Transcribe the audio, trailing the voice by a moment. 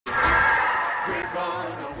We're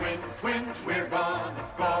gonna win, Twins, we're gonna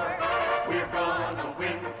score. We're gonna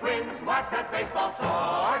win, Twins, watch that baseball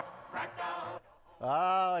soar.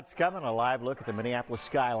 Oh, it's coming. A live look at the Minneapolis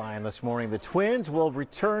skyline this morning. The Twins will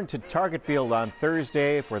return to Target Field on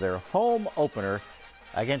Thursday for their home opener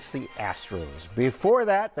against the Astros. Before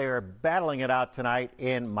that, they are battling it out tonight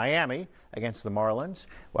in Miami against the Marlins.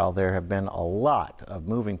 While there have been a lot of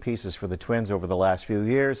moving pieces for the Twins over the last few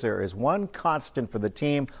years, there is one constant for the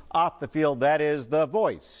team off the field. That is the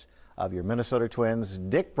voice of your Minnesota Twins,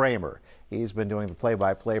 Dick Bremer. He's been doing the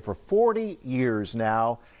play-by-play for 40 years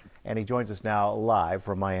now, and he joins us now live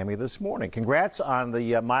from Miami this morning. Congrats on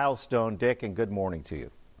the milestone, Dick, and good morning to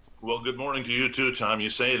you. Well, good morning to you too, Tom.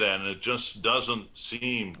 You say that, and it just doesn't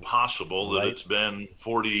seem possible that it's been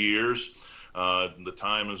 40 years. The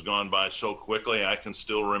time has gone by so quickly. I can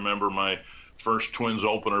still remember my first Twins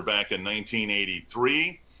opener back in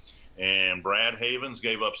 1983, and Brad Havens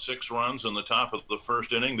gave up 6 runs in the top of the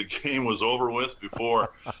first inning. The game was over with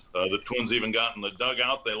before the Twins even got in the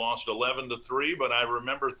dugout. They lost 11-3, but I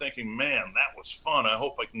remember thinking, man, that was fun. I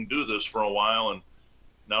hope I can do this for a while, and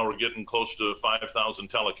now we're getting close to 5,000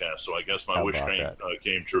 telecasts, so I guess my wish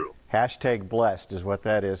came true. Hashtag blessed is what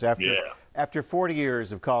that is. After 40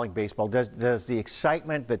 years of calling baseball, does the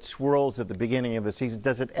excitement that swirls at the beginning of the season,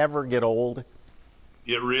 does it ever get old?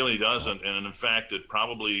 It really doesn't, and in fact, it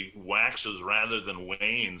probably waxes rather than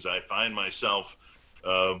wanes. I find myself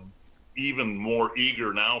even more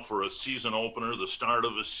eager now for a season opener, the start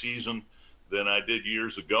of a season, than I did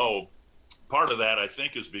years ago. Part of that, I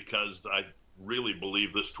think, is because I really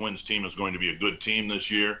believe this Twins team is going to be a good team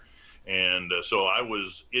this year, and so I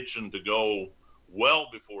was itching to go well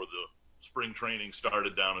before the spring training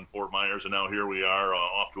started down in Fort Myers, and now here we are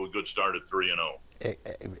off to a good start at 3-0.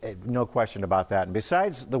 No question about that. And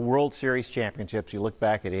besides the World Series championships, you look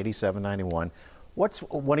back at 87-91. What's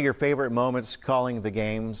one of your favorite moments calling the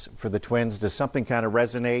games for the Twins? Does something kind of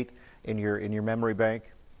resonate in your memory bank?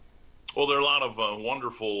 Well, there are a lot of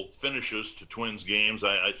wonderful finishes to Twins games.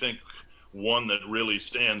 I think one that really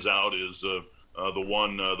stands out is the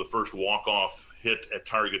first walk-off hit at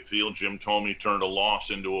Target Field. Jim Thome turned a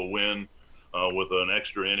loss into a win with an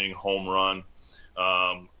extra inning home run.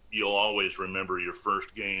 You'll always remember your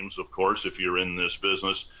first games, of course, if you're in this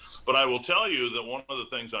business. But I will tell you that one of the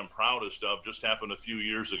things I'm proudest of just happened a few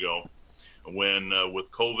years ago when with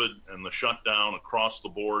COVID and the shutdown across the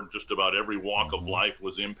board, just about every walk of life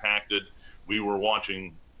was impacted. We were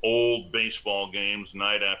watching old baseball games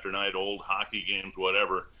night after night, old hockey games,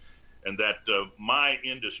 whatever, and that my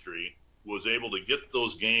industry was able to get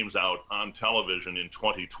those games out on television in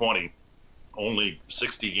 2020, only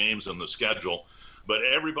 60 games in the schedule, but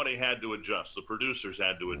everybody had to adjust. The producers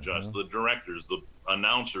had to adjust, the directors, the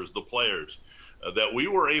announcers, the players. That we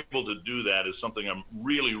were able to do that is something I'm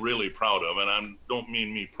really, really proud of, and I don't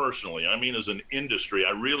mean me personally. I mean as an industry,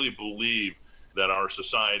 I really believe that our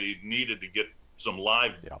society needed to get some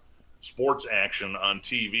live sports action on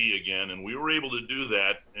TV again, and we were able to do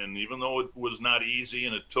that. And even though it was not easy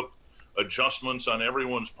and it took adjustments on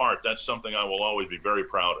everyone's part, that's something I will always be very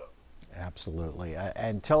proud of. Absolutely.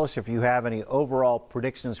 And tell us if you have any overall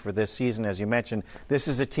predictions for this season. As you mentioned, this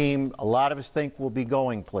is a team a lot of us think will be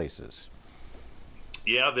going places.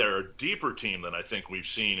 Yeah, they're a deeper team than I think we've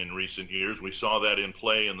seen in recent years. We saw that in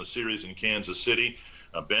play in the series in Kansas City.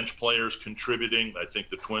 Bench players contributing. I think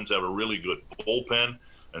the Twins have a really good bullpen,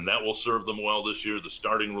 and that will serve them well this year. The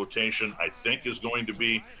starting rotation, I think, is going to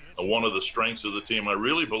be one of the strengths of the team. I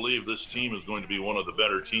really believe this team is going to be one of the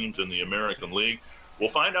better teams in the American League. We'll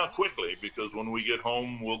find out quickly, because when we get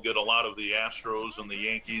home, we'll get a lot of the Astros and the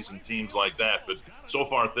Yankees and teams like that. But so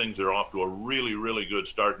far, things are off to a really, really good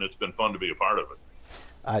start, and it's been fun to be a part of it.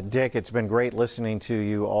 Dick, it's been great listening to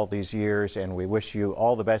you all these years, and we wish you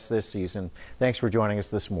all the best this season. Thanks for joining us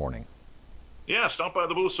this morning. Yeah, stop by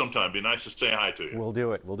the booth sometime. Be nice to say hi to you. We'll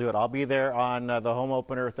do it. We'll do it. I'll be there on the home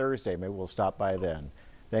opener Thursday. Maybe we'll stop by then.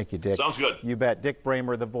 Thank you, Dick. Sounds good. You bet. Dick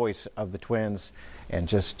Bremer, the voice of the Twins, and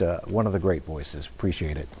just one of the great voices.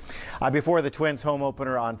 Appreciate it. Before the Twins home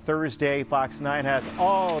opener on Thursday, Fox 9 has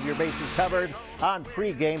all of your bases covered on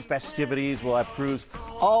pregame festivities. We'll have crews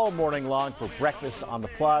all morning long for breakfast on the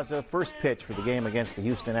plaza. First pitch for the game against the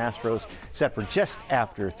Houston Astros set for just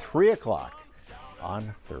after 3 o'clock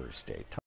on Thursday.